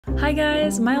Hi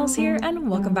guys, Miles here, and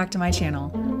welcome back to my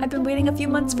channel. I've been waiting a few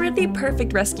months for the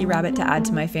perfect rescue rabbit to add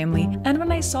to my family, and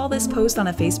when I saw this post on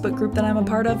a Facebook group that I'm a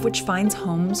part of, which finds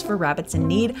homes for rabbits in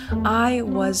need, I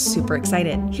was super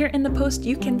excited. Here in the post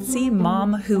you can see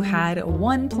Mom, who had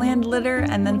one planned litter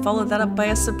and then followed that up by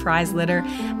a surprise litter,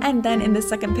 and then in the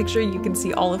second picture you can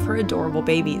see all of her adorable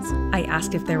babies. I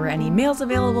asked if there were any males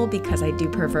available because I do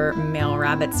prefer male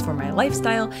rabbits for my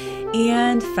lifestyle,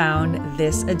 and found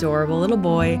this adorable little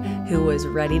boy who was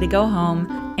ready to go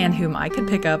home and whom I could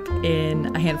pick up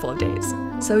in a handful of days.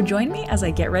 So join me as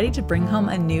I get ready to bring home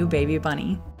a new baby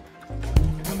bunny.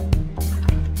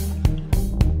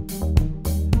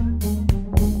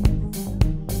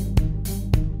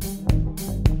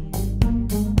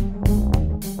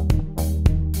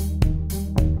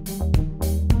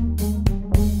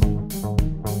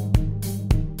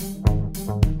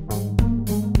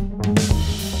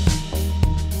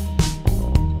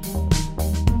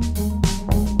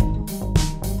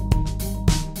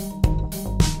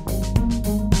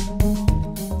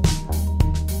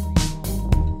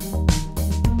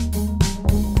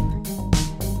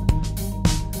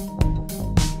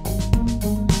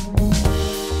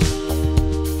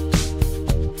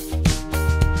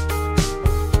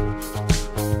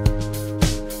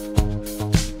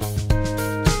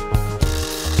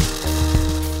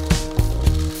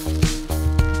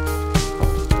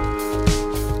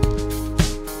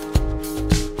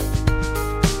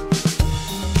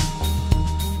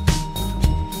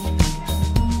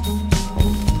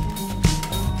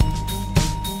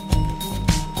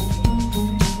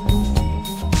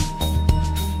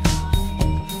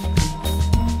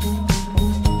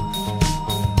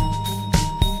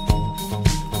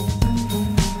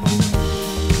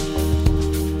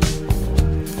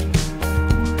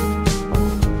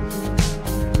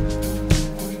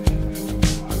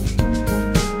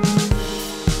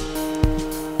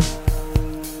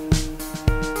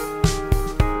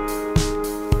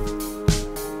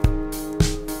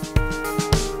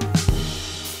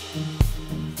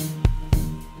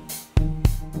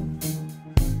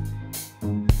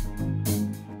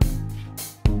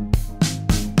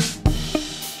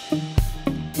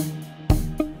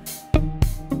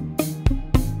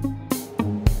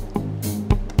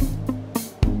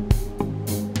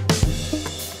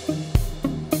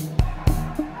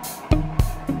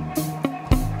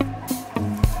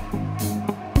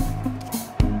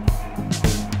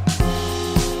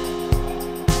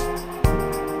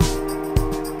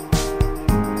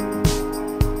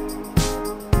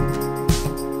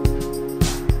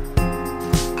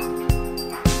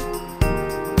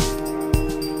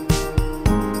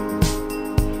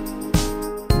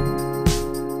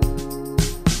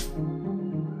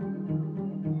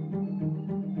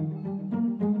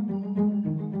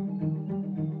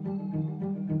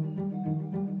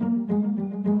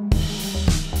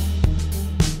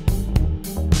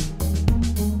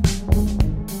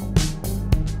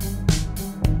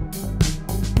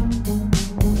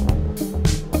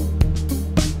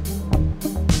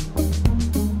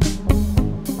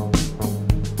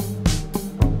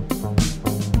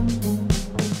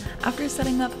 After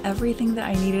setting up everything that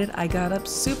I needed, I got up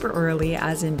super early,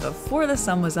 as in before the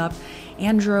sun was up,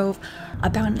 and drove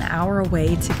about an hour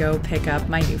away to go pick up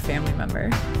my new family member.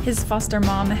 His foster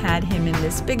mom had him in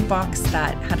this big box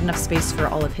that had enough space for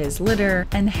all of his litter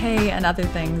and hay and other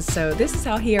things, so this is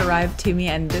how he arrived to me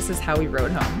and this is how we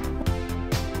rode home.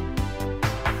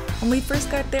 When we first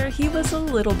got there, he was a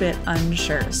little bit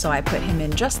unsure, so I put him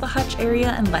in just the hutch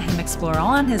area and let him explore all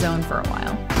on his own for a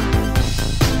while.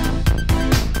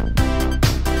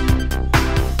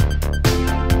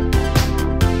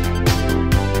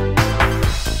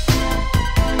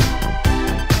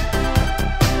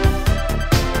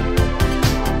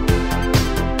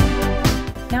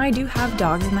 Now I do have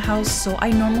dogs in the house, so I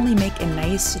normally make a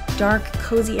nice, dark,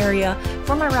 cozy area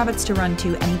for my rabbits to run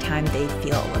to anytime they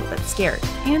feel a little bit scared.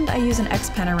 And I use an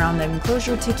X-pen around the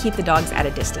enclosure to keep the dogs at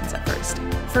a distance at first.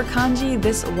 For Kanji,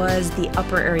 this was the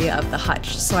upper area of the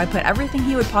hutch, so I put everything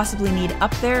he would possibly need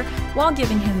up there while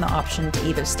giving him the option to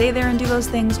either stay there and do those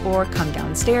things or come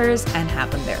downstairs and have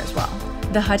them there as well.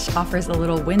 The hutch offers a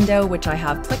little window, which I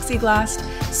have plexiglassed,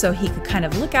 so he could kind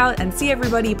of look out and see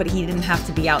everybody, but he didn't have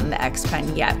to be out in the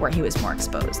X-pen yet where he was more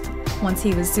exposed. Once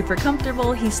he was super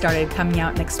comfortable, he started coming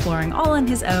out and exploring all on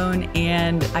his own,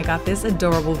 and I got this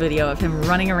adorable video of him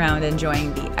running around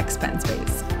enjoying the X-pen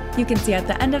space. You can see at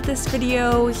the end of this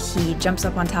video, he jumps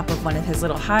up on top of one of his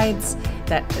little hides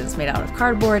that is made out of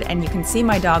cardboard, and you can see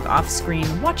my dog off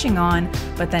screen watching on,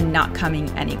 but then not coming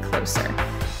any closer.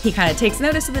 He kind of takes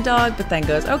notice of the dog, but then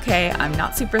goes, okay, I'm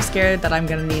not super scared that I'm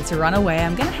gonna need to run away,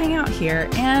 I'm gonna hang out here,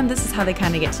 and this is how they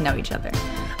kind of get to know each other.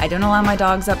 I don't allow my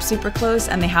dogs up super close,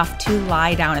 and they have to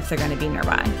lie down if they're gonna be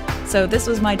nearby. So this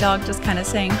was my dog just kind of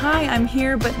saying, hi, I'm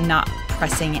here, but not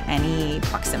pressing any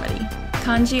proximity.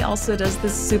 Kanji also does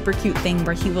this super cute thing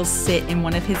where he will sit in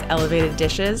one of his elevated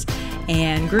dishes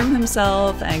and groom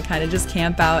himself and kind of just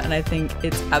camp out, and I think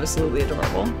it's absolutely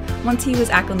adorable. Once he was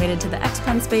acclimated to the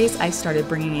X-Pen space, I started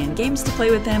bringing in games to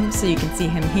play with him, so you can see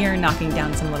him here knocking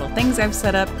down some little things I've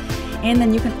set up, and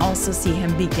then you can also see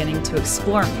him beginning to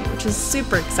explore me, which is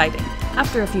super exciting.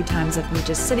 After a few times of me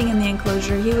just sitting in the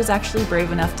enclosure, he was actually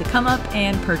brave enough to come up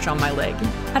and perch on my leg.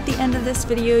 At the end of this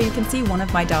video, you can see one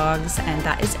of my dogs, and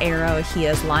that is Arrow. He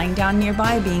is lying down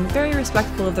nearby, being very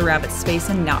respectful of the rabbit's space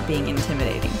and not being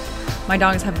intimidating. My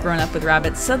dogs have grown up with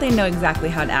rabbits, so they know exactly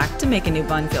how to act to make a new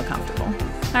bun feel comfortable.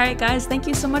 Alright guys, thank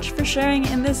you so much for sharing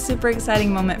in this super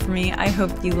exciting moment for me. I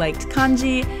hope you liked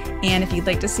Kanji, and if you'd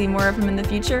like to see more of him in the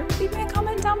future, leave me a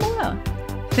comment down below.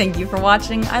 Thank you for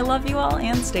watching, I love you all,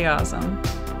 and stay awesome.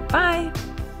 Bye!